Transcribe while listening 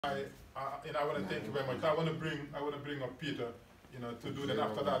I want to thank you very much. I want to bring up Peter, to do that.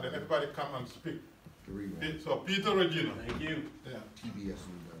 After that, then everybody come and speak. So Peter, Rogina. Thank you. Yeah. TBS.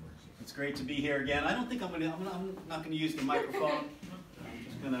 It's great to be here again. I don't think I'm not gonna use the microphone.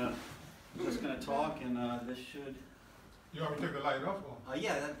 I'm just gonna talk, and this should. You want me to take the light off? Or?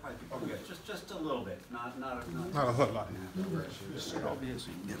 Yeah, that'd probably be good. Just a little bit, not a whole lot. Just sit over here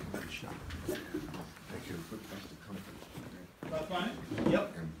so you can get a better shot. Thank you. Put that's the comfort. That's fine?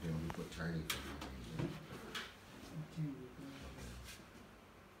 Yep. And then we put tiny.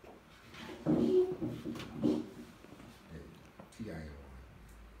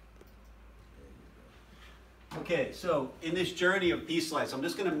 Okay, so in this journey of peace lights, I'm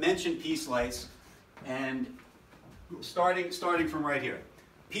just going to mention peace lights, and starting from right here.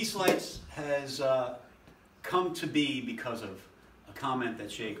 Peace lights has come to be because of a comment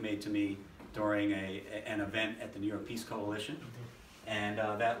that Sheikh made to me during an event at the New York Peace Coalition, and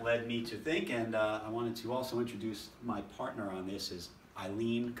that led me to think, and I wanted to also introduce my partner on this is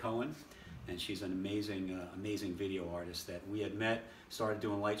Eileen Cohen, and she's an amazing video artist that we had met, started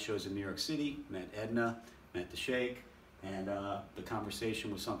doing light shows in New York City, met Edna, met the Sheikh, and the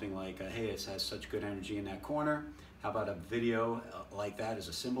conversation was something like, hey, it has such good energy in that corner. How about a video like that as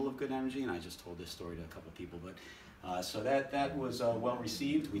a symbol of good energy? And I just told this story to a couple people, but so that was well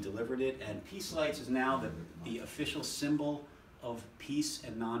received. We delivered it, and Peace Lights is now the official symbol of peace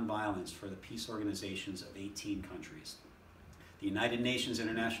and nonviolence for the peace organizations of 18 countries. The United Nations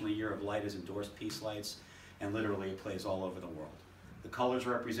International Year of Light has endorsed Peace Lights, and literally it plays all over the world. The colors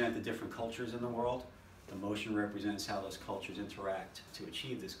represent the different cultures in the world. The motion represents how those cultures interact to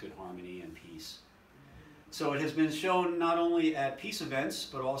achieve this good harmony and peace. So it has been shown not only at peace events,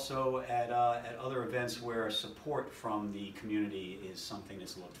 but also at other events where support from the community is something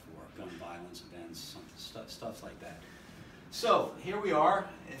that's looked for, gun violence events, stuff like that. So here we are,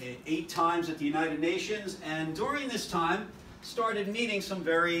 8 times at the United Nations, and during this time, started meeting some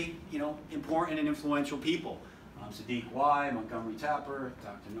very important and influential people. Sadiq Y, Montgomery Tapper,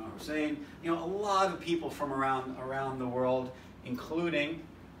 Dr. Noor Hussein, a lot of people from around the world, including,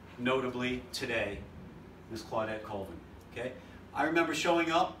 notably today, Ms. Claudette Colvin. Okay, I remember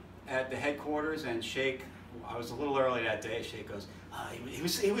showing up at the headquarters, and Sheikh, I was a little early that day. Sheikh goes, he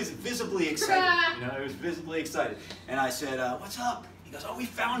was visibly excited. He was visibly excited, and I said, "What's up?" He goes, "Oh, we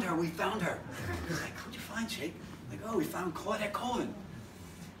found her. We found her." I was like, "What'd you find, Sheikh?" Like, "Oh, we found Claudette Colvin."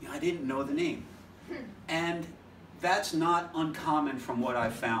 I didn't know the name, and that's not uncommon from what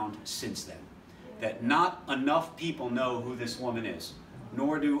I've found since then. That not enough people know who this woman is,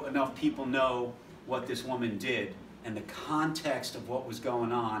 nor do enough people know what this woman did and the context of what was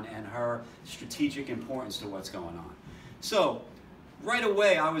going on and her strategic importance to what's going on. So right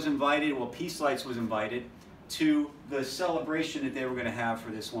away I was invited, well, Peace Lights was invited to the celebration that they were going to have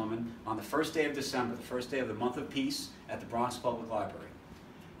for this woman on the first day of December, the first day of the month of peace at the Bronx Public Library.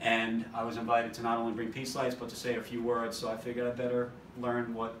 And I was invited to not only bring Peace Lights, but to say a few words, so I figured I'd better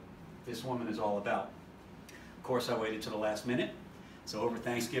learn what this woman is all about. Of course, I waited to the last minute. So over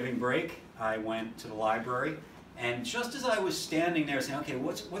Thanksgiving break, I went to the library, and just as I was standing there saying, okay,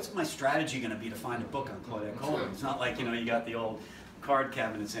 what's my strategy going to be to find a book on Claudette Colvin? It's not like, you got the old card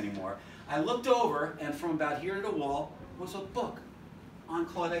cabinets anymore. I looked over, and from about here to the wall was a book on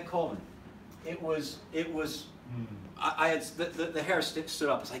Claudette Colvin. It was I had the hair stood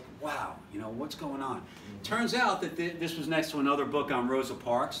up. It's like, wow, what's going on? Turns out that this was next to another book on Rosa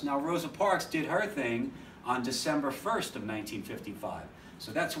Parks. Now, Rosa Parks did her thing on December 1st of 1955.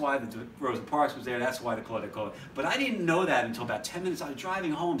 So that's why the Rosa Parks was there. That's why the Claudette Colvin. But I didn't know that until about 10 minutes. I was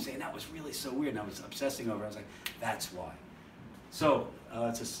driving home saying, that was really so weird. And I was obsessing over it. I was like, that's why. So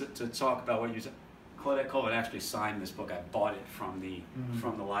to talk about what you said, Claudette Colvin actually signed this book. I bought it from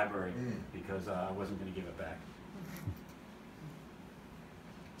the library because I wasn't going to give it back.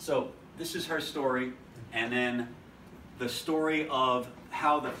 So this is her story, and then the story of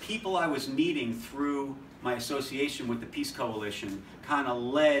how the people I was meeting through my association with the Peace Coalition kind of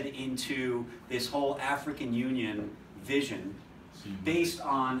led into this whole African Union vision based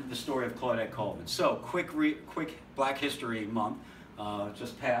on the story of Claudette Colvin. So quick Black History Month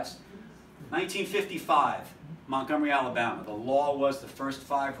just passed. 1955, Montgomery, Alabama. The law was the first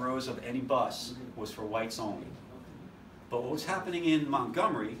 5 rows of any bus was for whites only. But what was happening in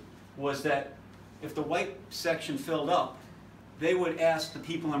Montgomery was that if the white section filled up, they would ask the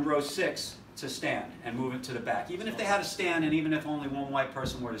people in row 6 to stand and move it to the back, even if they had to stand and even if only one white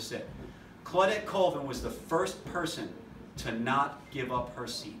person were to sit. Claudette Colvin was the first person to not give up her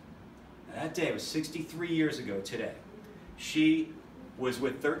seat. Now, that day, it was 63 years ago today. She was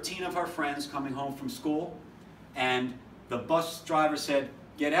with 13 of her friends coming home from school, and the bus driver said,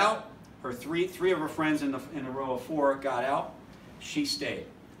 get out. Her three of her friends in a row of 4 got out. She stayed.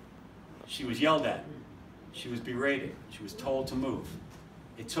 She was yelled at. She was berated. She was told to move.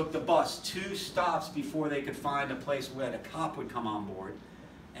 It took the bus 2 stops before they could find a place where the cop would come on board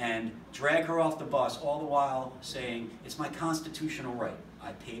and drag her off the bus, all the while saying, it's my constitutional right.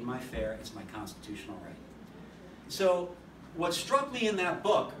 I paid my fare, it's my constitutional right. So what struck me in that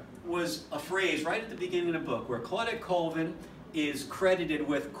book was a phrase right at the beginning of the book where Claudette Colvin is credited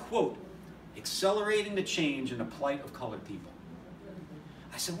with, quote, accelerating the change in the plight of colored people.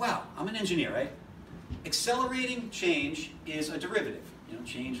 I said, wow, I'm an engineer, right? Accelerating change is a derivative. You know,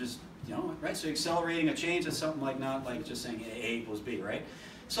 change is, you know, right? So accelerating a change is something like not like just saying A equals B, right?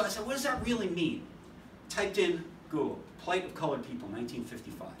 So I said, what does that really mean? Typed in Google, plight of colored people,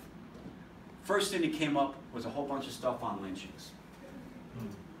 1955. First thing that came up was a whole bunch of stuff on lynchings.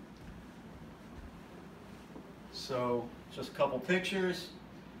 So just a couple pictures.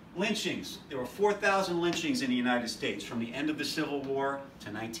 Lynchings. There were 4,000 lynchings in the United States from the end of the Civil War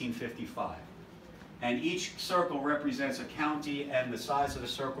to 1955. And each circle represents a county, and the size of the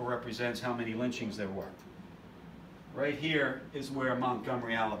circle represents how many lynchings there were. Right here is where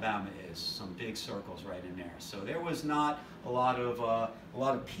Montgomery, Alabama is. Some big circles right in there. So there was not a lot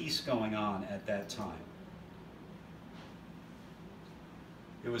of peace going on at that time.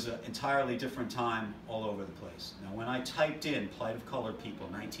 It was an entirely different time all over the place. Now, when I typed in plight of colored people,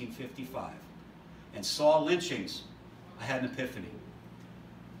 1955, and saw lynchings, I had an epiphany.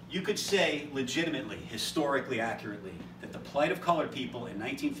 You could say legitimately, historically accurately, that the plight of colored people in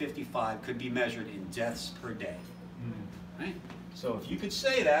 1955 could be measured in deaths per day. Right? So if you could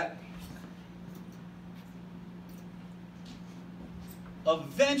say that,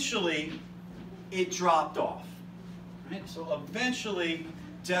 eventually it dropped off. Right? So eventually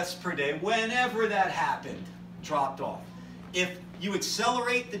deaths per day, whenever that happened, dropped off. If you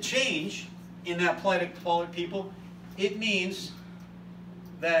accelerate the change in that plight of colored people, it means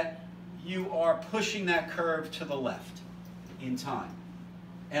that you are pushing that curve to the left in time.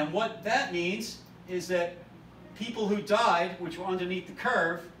 And what that means is that people who died, which were underneath the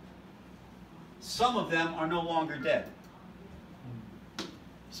curve, some of them are no longer dead.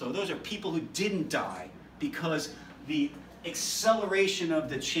 So those are people who didn't die because the acceleration of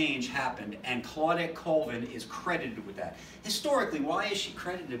the change happened, and Claudette Colvin is credited with that. Historically, why is she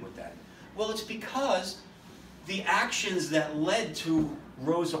credited with that? Well, it's because the actions that led to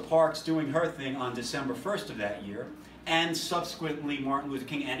Rosa Parks doing her thing on December 1st of that year, and subsequently Martin Luther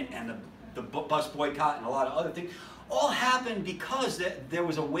King and the bus boycott and a lot of other things, all happened because there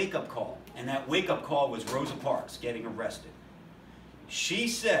was a wake-up call, and that wake-up call was Rosa Parks getting arrested. She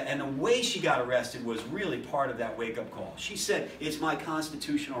said, and the way she got arrested was really part of that wake-up call. She said, it's my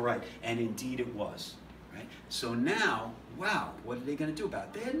constitutional right, and indeed it was. Right? So now, wow, what are they going to do about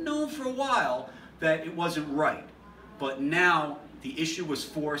it? They had known for a while that it wasn't right, but now the issue was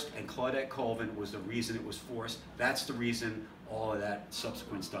forced, and Claudette Colvin was the reason it was forced. That's the reason all of that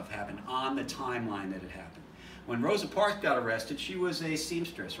subsequent stuff happened on the timeline that it happened. When Rosa Parks got arrested, she was a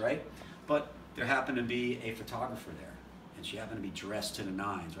seamstress, right? But there happened to be a photographer there. And she happened to be dressed to the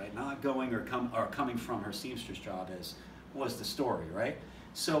nines, right? Not going or coming from her seamstress job, as was the story, right?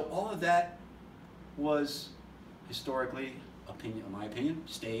 So all of that was historically, in my opinion,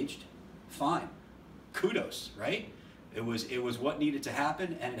 staged. Fine, kudos, right? It was what needed to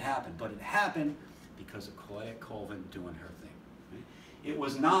happen, and it happened. But it happened because of Claudette Colvin doing her thing. Right? It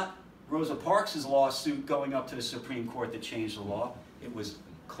was not Rosa Parks' lawsuit going up to the Supreme Court that changed the law. It was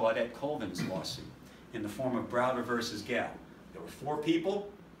Claudette Colvin's lawsuit, in the form of Browder versus Gale. There were 4 people.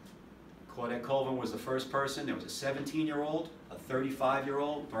 Claudette Colvin was the first person. There was a 17-year-old, a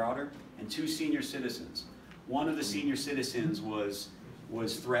 35-year-old, Browder, and 2 senior citizens. One of the senior citizens was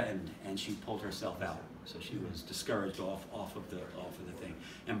threatened, and she pulled herself out. So she was discouraged off of the thing.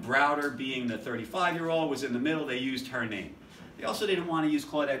 And Browder, being the 35-year-old, was in the middle. They used her name. They also didn't want to use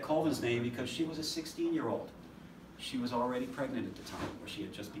Claudette Colvin's name because she was a 16-year-old. She was already pregnant at the time, or she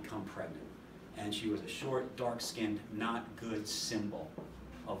had just become pregnant. And she was a short, dark-skinned, not good symbol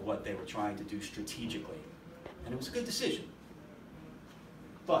of what they were trying to do strategically. And it was a good decision.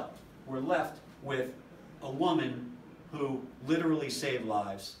 But we're left with a woman who literally saved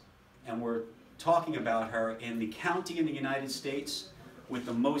lives, and we're talking about her in the county in the United States with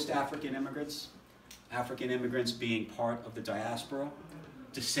the most African immigrants being part of the diaspora,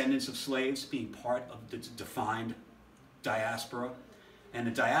 descendants of slaves being part of the defined diaspora. And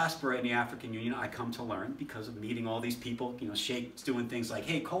the diaspora in the African Union, I come to learn because of meeting all these people, you know, doing things like,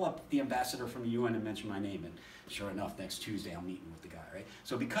 hey, call up the ambassador from the UN and mention my name. And sure enough, next Tuesday, I'm meeting with the guy, right?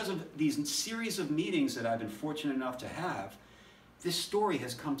 So because of these series of meetings that I've been fortunate enough to have, this story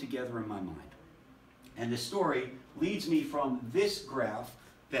has come together in my mind. And this story leads me from this graph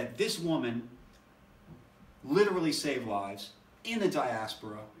that this woman literally saved lives in the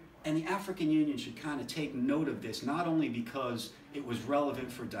diaspora, and the African Union should kind of take note of this, not only because it was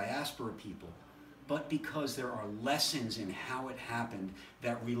relevant for diaspora people, but because there are lessons in how it happened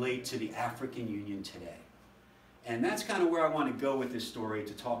that relate to the African Union today. And that's kind of where I want to go with this story,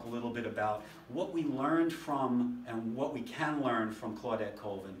 to talk a little bit about what we learned from and what we can learn from Claudette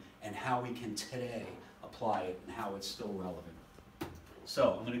Colvin, and how we can today apply it and how it's still relevant.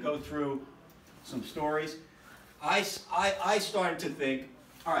 So I'm going to go through some stories. I started to think,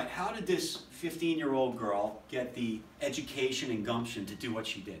 all right, how did this 15-year-old girl get the education and gumption to do what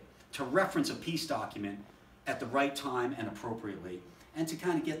she did? To reference a peace document at the right time and appropriately, and to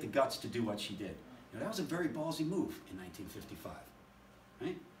kind of get the guts to do what she did. Now, that was a very ballsy move in 1955,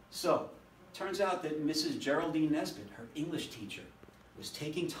 right? So, turns out that Mrs. Geraldine Nesbitt, her English teacher, was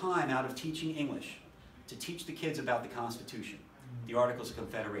taking time out of teaching English to teach the kids about the Constitution, the Articles of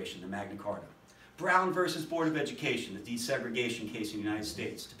Confederation, the Magna Carta. Brown versus Board of Education, the desegregation case in the United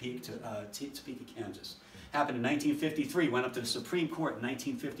States, Topeka, Kansas. Happened in 1953, went up to the Supreme Court in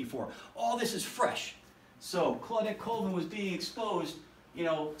 1954. All this is fresh. So Claudette Colvin was being exposed, you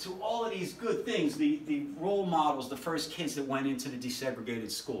know, to all of these good things, the role models, the first kids that went into the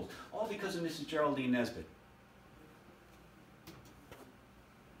desegregated schools, all because of Mrs. Geraldine Nesbitt.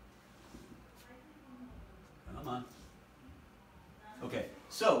 Come on. Okay,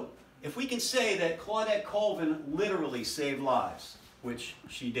 so if we can say that Claudette Colvin literally saved lives, which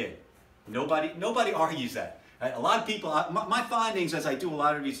she did, nobody argues that. Right? A lot of people, my findings as I do a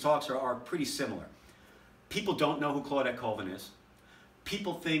lot of these talks are pretty similar. People don't know who Claudette Colvin is.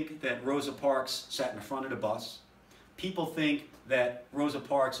 People think that Rosa Parks sat in the front of the bus. People think that Rosa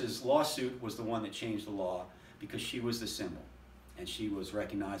Parks' lawsuit was the one that changed the law because she was the symbol. And she was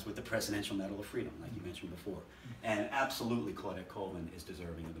recognized with the Presidential Medal of Freedom, like you mentioned before. And absolutely, Claudette Colvin is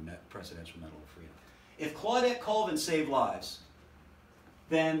deserving of the Presidential Medal of Freedom. If Claudette Colvin saved lives,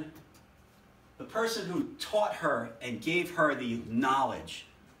 then the person who taught her and gave her the knowledge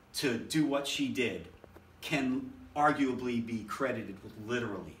to do what she did can arguably be credited with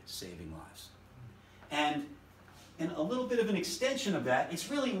literally saving lives. And in a little bit of an extension of that, it's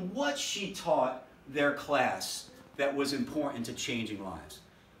really what she taught their class that was important to changing lives.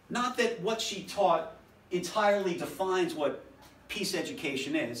 Not that what she taught entirely defines what peace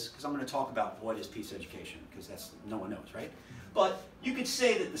education is, because I'm going to talk about what is peace education, because that's, no one knows, right? But you could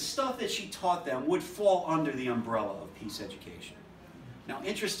say that the stuff that she taught them would fall under the umbrella of peace education. Now,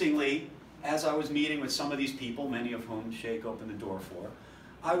 interestingly, as I was meeting with some of these people, many of whom Sheikh opened the door for,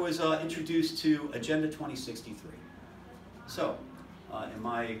 I was introduced to Agenda 2063. So, in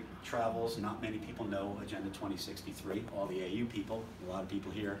my travels, not many people know Agenda 2063. All the AU people, a lot of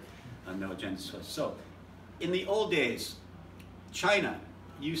people here know Agenda 2063. So, in the old days, China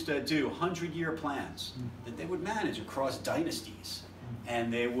used to do 100-year plans that they would manage across dynasties,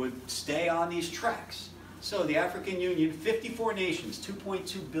 and they would stay on these tracks. So the African Union, 54 nations,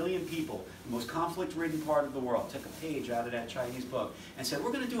 2.2 billion people, the most conflict-ridden part of the world, took a page out of that Chinese book and said,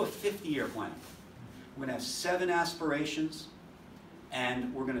 we're going to do a 50-year plan. We're going to have 7 aspirations,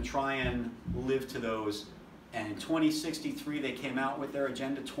 and we're going to try and live to those. And in 2063, they came out with their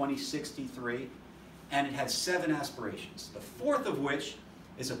Agenda 2063, and it had 7 aspirations, the 4th of which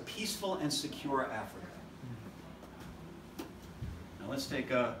is a peaceful and secure Africa. Now let's take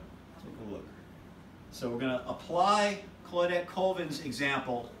a look. So we're going to apply Claudette Colvin's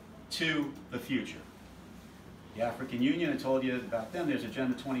example to the future. The African Union, I told you about them, there's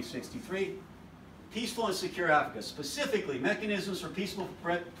Agenda 2063. Peaceful and secure Africa. Specifically, mechanisms for peaceful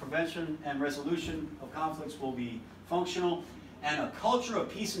prevention and resolution of conflicts will be functional, and a culture of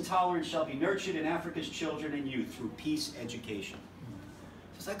peace and tolerance shall be nurtured in Africa's children and youth through peace education.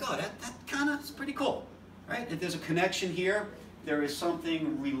 It's like, oh, that kind of is pretty cool, right? If there's a connection here, there is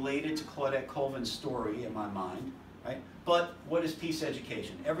something related to Claudette Colvin's story in my mind, right? But what is peace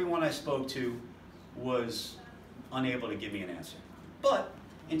education? Everyone I spoke to was unable to give me an answer. But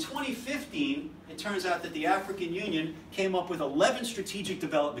in 2015, it turns out that the African Union came up with 11 strategic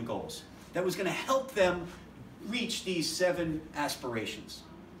development goals that was going to help them reach these 7 aspirations.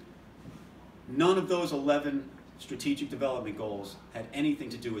 None of those 11 strategic development goals had anything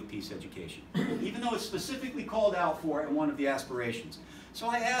to do with peace education, even though it's specifically called out for in one of the aspirations. So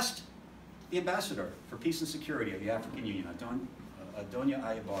I asked the ambassador for peace and security of the African Union, Adonia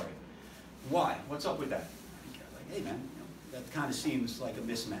Ayabari, why? What's up with that? Like, hey man, you know, that kind of seems like a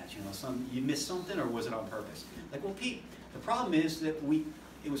mismatch. You know, you missed something, or was it on purpose? Like, well, Pete, the problem is that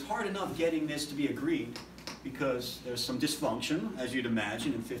it was hard enough getting this to be agreed because there's some dysfunction, as you'd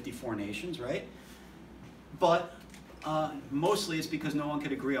imagine, in 54 nations, right? But mostly it's because no one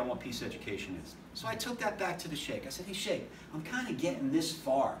could agree on what peace education is. So I took that back to the Sheikh. I said, hey, Sheikh, I'm kind of getting this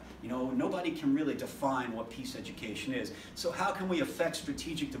far. You know, nobody can really define what peace education is. So how can we affect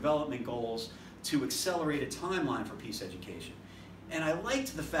strategic development goals to accelerate a timeline for peace education? And I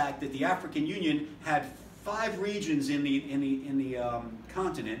liked the fact that the African Union had 5 regions in the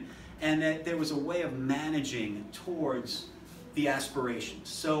continent, and that there was a way of managing towards the aspirations.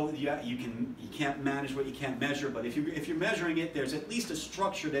 So you can't manage what you can't measure, but if you're measuring it, there's at least a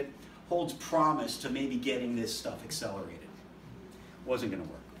structure that holds promise to maybe getting this stuff accelerated. Wasn't going to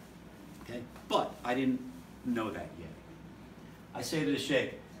work. Okay, but I didn't know that yet. I say to the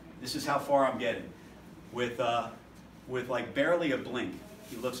Sheikh, this is how far I'm getting. With like barely a blink,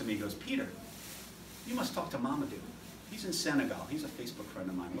 he looks at me and goes, Peter, you must talk to Mamadou. He's in Senegal. He's a Facebook friend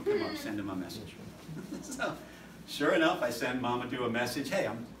of mine. Look him up, send him a message. So, sure enough, I send Mamadou a message. Hey,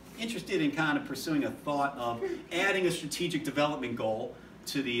 I'm interested in kind of pursuing a thought of adding a strategic development goal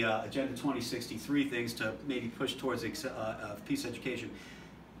to the Agenda 2063 things to maybe push towards peace education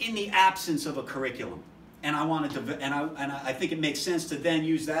in the absence of a curriculum. And I wanted to, and I think it makes sense to then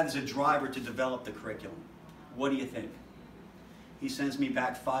use that as a driver to develop the curriculum. What do you think? He sends me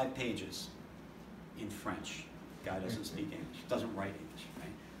back 5 pages in French. Guy doesn't speak English, doesn't write English, right?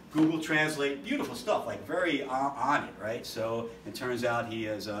 Google Translate, beautiful stuff, like very on it, right? So it turns out he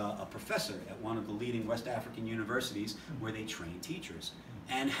is a professor at one of the leading West African universities where they train teachers,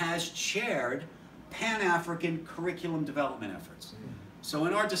 and has chaired Pan-African curriculum development efforts. So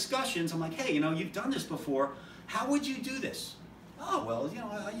in our discussions, I'm like, hey, you know, you've done this before. How would you do this? Oh, well, you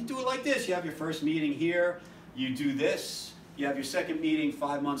know, you do it like this. You have your first meeting here. You do this. You have your second meeting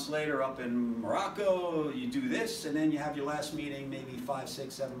 5 months later up in Morocco. You do this. And then you have your last meeting maybe 5,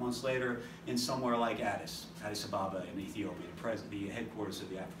 6, 7 months Later in somewhere like Addis Ababa in Ethiopia, the headquarters of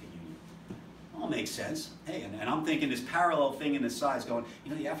the African Union. All makes sense. Hey, and I'm thinking this parallel thing in the sides going,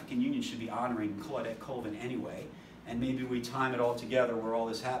 you know, the African Union should be honoring Claudette Colvin anyway. And maybe we time it all together where all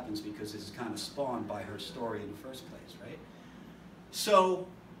this happens because this is kind of spawned by her story in the first place, right? So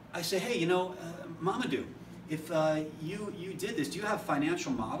I say, hey, you know, Mamadou, if you did this, do you have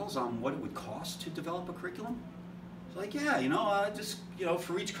financial models on what it would cost to develop a curriculum? It's like, yeah, you know, just, you know,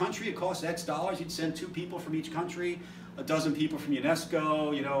 for each country it costs X dollars. You'd send 2 people from each country, a dozen people from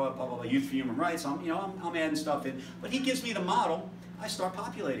UNESCO, you know, blah, blah, blah, Youth for Human Rights. I'm adding stuff in. But he gives me the model. I start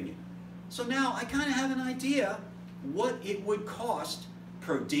populating it. So now I kind of have an idea what it would cost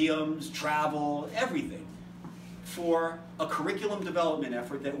per diems, travel, everything, for a curriculum development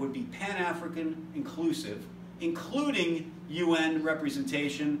effort that would be Pan-African inclusive, including UN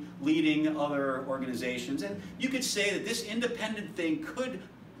representation, leading other organizations. And you could say that this independent thing could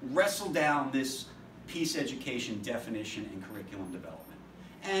wrestle down this peace education definition and curriculum development.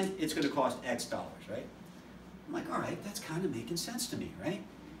 And it's going to cost X dollars, right? I'm like, all right, that's kind of making sense to me, right?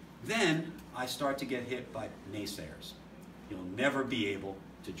 Then I start to get hit by naysayers. You'll never be able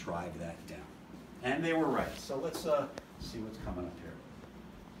to drive that down. And they were right. So let's see what's coming up here.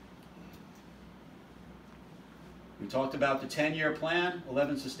 We talked about the 10-year plan,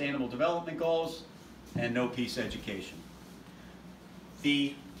 11 sustainable development goals, and no peace education.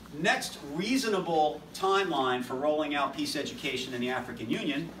 The next reasonable timeline for rolling out peace education in the African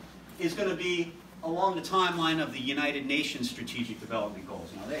Union is going to be along the timeline of the United Nations Strategic Development Goals.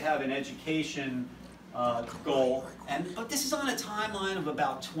 Now, they have an education goal, but this is on a timeline of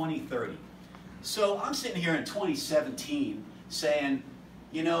about 2030. So I'm sitting here in 2017 saying,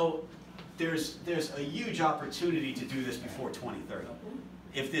 you know, there's a huge opportunity to do this before 2030.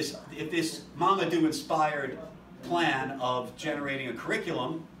 If this Mamadou-inspired plan of generating a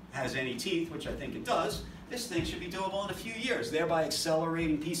curriculum has any teeth, which I think it does, this thing should be doable in a few years, thereby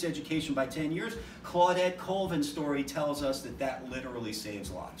accelerating peace education by 10 years. Claudette Colvin's story tells us that that literally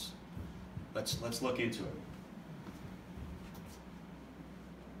saves lives. Let's look into it.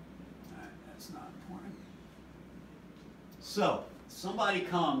 All right, that's not important. So, somebody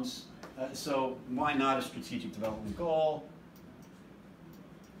comes, so why not a strategic development goal?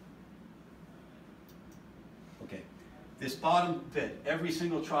 Okay, this bottom bit, every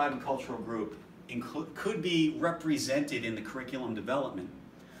single tribe and cultural group could be represented in the curriculum development,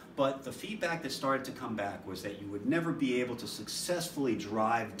 but the feedback that started to come back was that you would never be able to successfully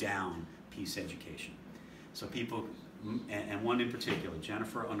drive down peace education. So people, and one in particular,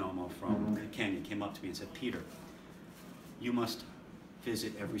 Jennifer Onomo from Kenya, came up to me and said, Peter, you must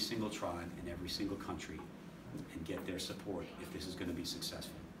visit every single tribe in every single country and get their support if this is going to be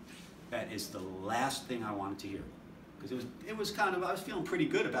successful. That is the last thing I wanted to hear. because it was kind of, I was feeling pretty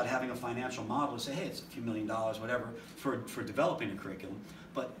good about having a financial model to say, hey, it's a few $1 million, whatever, for developing a curriculum.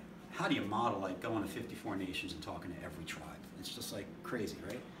 But how do you model like going to 54 nations and talking to every tribe? It's just like crazy,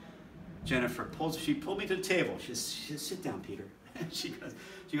 right? Jennifer she pulled me to the table. She said, sit down, Peter. she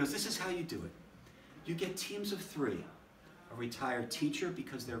goes, this is how you do it. You get teams of 3. A retired teacher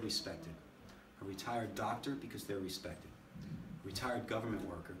because they're respected. A retired doctor because they're respected. A retired government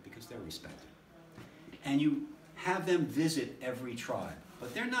worker because they're respected. And you have them visit every tribe.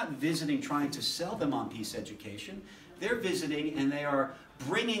 But they're not visiting trying to sell them on peace education. They're visiting and they are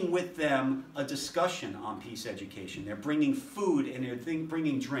bringing with them a discussion on peace education. They're bringing food and they're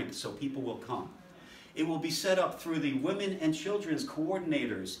bringing drinks so people will come. It will be set up through the women and children's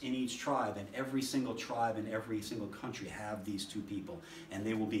coordinators in each tribe, and every single tribe in every single country have these 2 people, and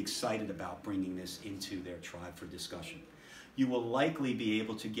they will be excited about bringing this into their tribe for discussion. You will likely be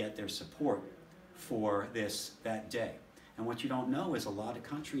able to get their support for this that day. And what you don't know is a lot of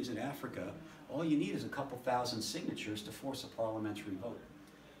countries in Africa, all you need is a couple thousand signatures to force a parliamentary vote.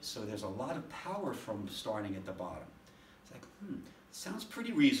 So there's a lot of power from starting at the bottom. It's like, sounds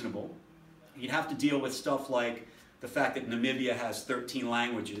pretty reasonable. You'd have to deal with stuff like the fact that Namibia has 13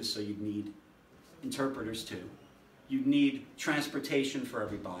 languages, so you'd need interpreters too. You'd need transportation for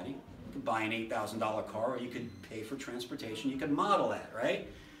everybody. You could buy an $8,000 car, or you could pay for transportation. You could model that, right?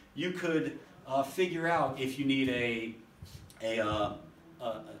 You could figure out if you need a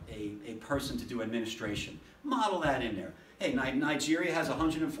person to do administration. Model that in there. Hey, Nigeria has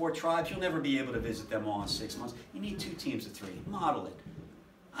 104 tribes. You'll never be able to visit them all in 6 months. You need 2 teams of 3. Model it.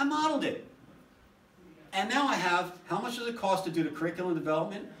 I modeled it. And now I have, how much does it cost to do the curriculum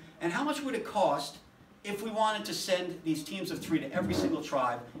development? And how much would it cost if we wanted to send these teams of 3 to every single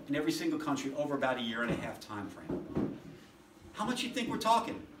tribe in every single country over about a 1.5 year time frame? How much do you think we're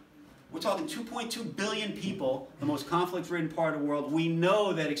talking? We're talking 2.2 billion people, the most conflict-ridden part of the world. We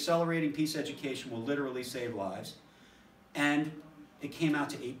know that accelerating peace education will literally save lives. And it came out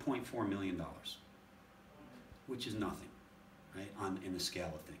to $8.4 million, which is nothing, right, in the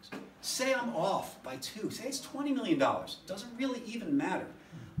scale of things. Say I'm off by 2. Say it's $20 million. Doesn't really even matter.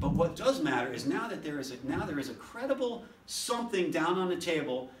 But what does matter is now there is a credible something down on the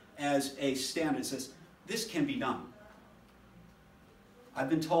table as a standard that says, this can be done. I've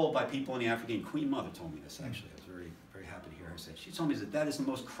been told by people in the African, Queen Mother told me this actually, I was very, very happy to hear her say. She told me that is the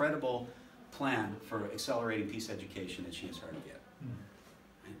most credible plan for accelerating peace education that she has heard of yet.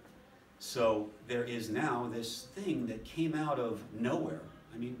 Right? So there is now this thing that came out of nowhere.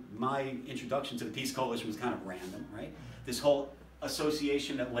 I mean, my introduction to the Peace Coalition was kind of random, right? This whole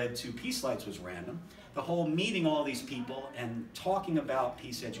association that led to Peace Lights was random. The whole meeting all these people and talking about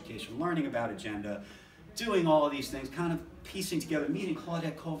peace education, learning about agenda, doing all of these things, kind of piecing together, meeting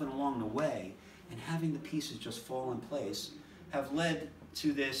Claudette Colvin along the way, and having the pieces just fall in place, have led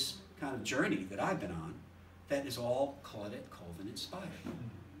to this kind of journey that I've been on that is all Claudette Colvin inspired.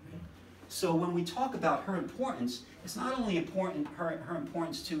 Right? So when we talk about her importance, it's not only important her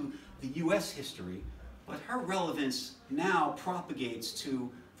importance to the U.S. history, but her relevance now propagates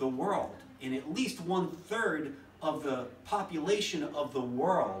to the world. In at least 1/3 of the population of the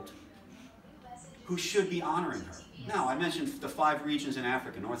world who should be honoring her. Now, I mentioned the 5 regions in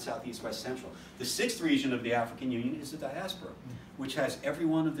Africa, North, South, East, West, Central. The 6th region of the African Union is the diaspora, which has every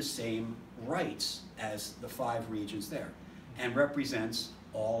one of the same rights as the 5 regions there, and represents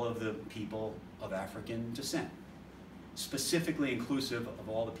all of the people of African descent, specifically inclusive of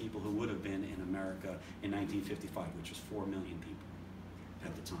all the people who would have been in America in 1955, which was 4 million people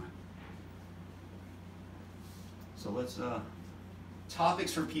at the time. So let's,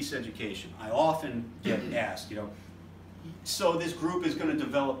 topics for peace education. I often get asked, so this group is going to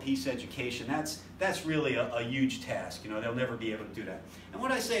develop peace education. That's really a huge task. They'll never be able to do that. And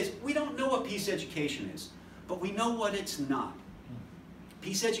what I say is, we don't know what peace education is, but we know what it's not.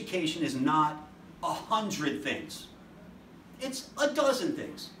 Peace education is not 100 things. It's a dozen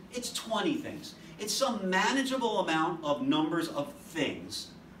things. It's 20 things. It's some manageable amount of numbers of things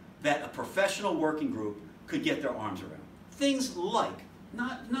that a professional working group could get their arms around. Things like,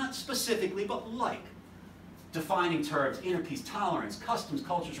 not specifically, but like, defining terms, inner peace, tolerance, customs,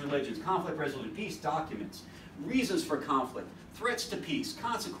 cultures, religions, conflict resolution, peace documents, reasons for conflict, threats to peace,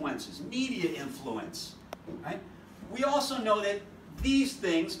 consequences, media influence, right? We also know that these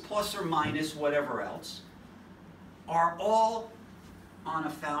things, plus or minus whatever else, are all on a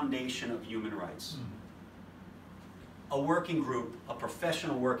foundation of human rights. A working group, a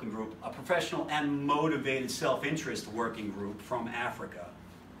professional working group, a professional and motivated self-interest working group from Africa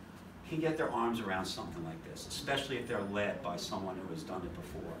can get their arms around something like this, especially if they're led by someone who has done it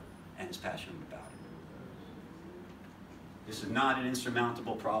before and is passionate about This is not an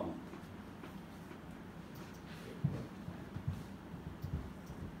insurmountable problem.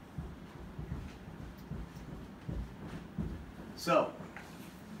 So,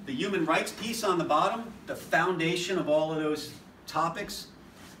 the human rights piece on the bottom, the foundation of all of those topics,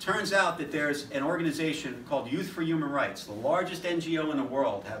 turns out that there's an organization called Youth for Human Rights, the largest NGO in the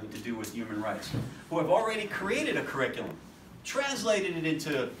world having to do with human rights, who have already created a curriculum, translated it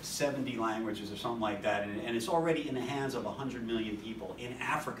into 70 languages or something like that, and it's already in the hands of 100 million people in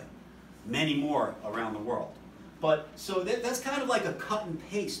Africa, many more around the world. But, so that's kind of like a cut and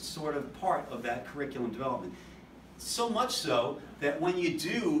paste sort of part of that curriculum development. So much so that when you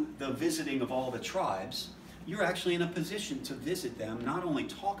do the visiting of all the tribes, you're actually in a position to visit them, not only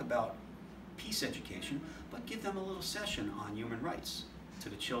talk about peace education, but give them a little session on human rights to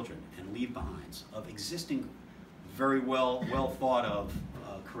the children and leave-behinds of existing, very well thought of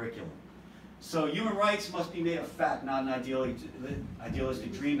curriculum. So human rights must be made a fact, not an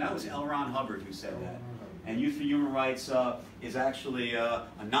idealistic dream. That was L. Ron Hubbard who said that. And Youth for Human Rights is actually a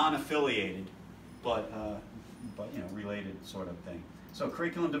non-affiliated, but you know, related sort of thing. So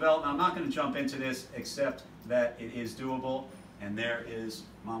curriculum development, I'm not going to jump into this except that it is doable. And there is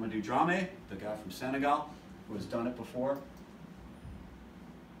Mamadou Dramé, the guy from Senegal, who has done it before.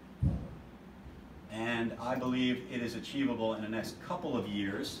 And I believe it is achievable in the next couple of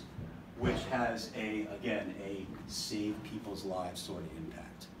years, which has again, a save people's lives sort of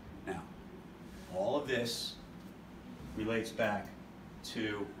impact. Now, all of this relates back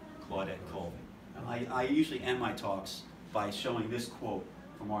to Claudette Colvin. I usually end my talks by showing this quote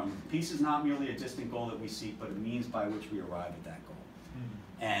from Martin. Peace is not merely a distant goal that we seek, but a means by which we arrive at that goal.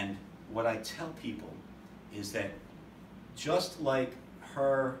 And what I tell people is that just like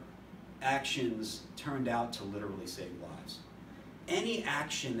her actions turned out to literally save lives, any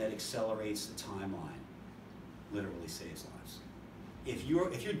action that accelerates the timeline literally saves lives. If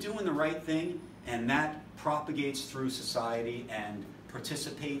you're doing the right thing and that propagates through society and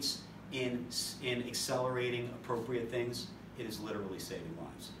participates in accelerating appropriate things, it is literally saving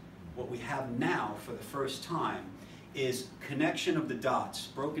lives. What we have now, for the first time, is connection of the dots,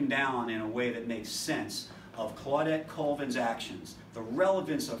 broken down in a way that makes sense of Claudette Colvin's actions, the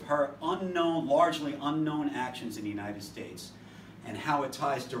relevance of her unknown, largely unknown actions in the United States, and how it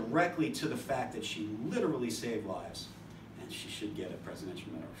ties directly to the fact that she literally saved lives. And she should get a Presidential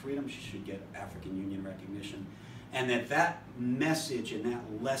Medal of Freedom, she should get African Union recognition, and that message and that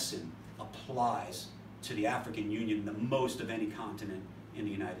lesson applies to the African Union the most of any continent in the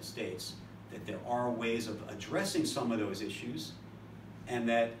United States, that there are ways of addressing some of those issues, and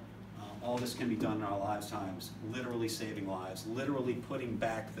that all this can be done in our lifetimes, literally saving lives, literally putting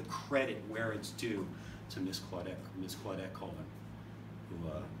back the credit where it's due to Miss Claudette Colvin, who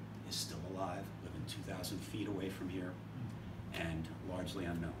is still alive, living 2,000 feet away from here, and largely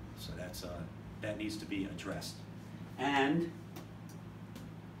unknown. So that needs to be addressed. And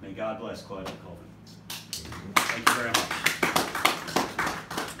may God bless Claudette Colvin. Thank you very much.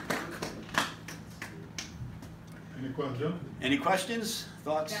 Any questions? Any questions?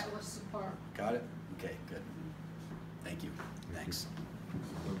 Thoughts? That was superb. Got it? Okay, good. Thank you. Thanks.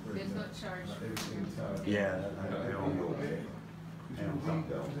 There's no charge. Yeah.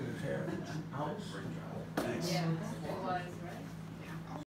 Thanks. Yeah, it was, right?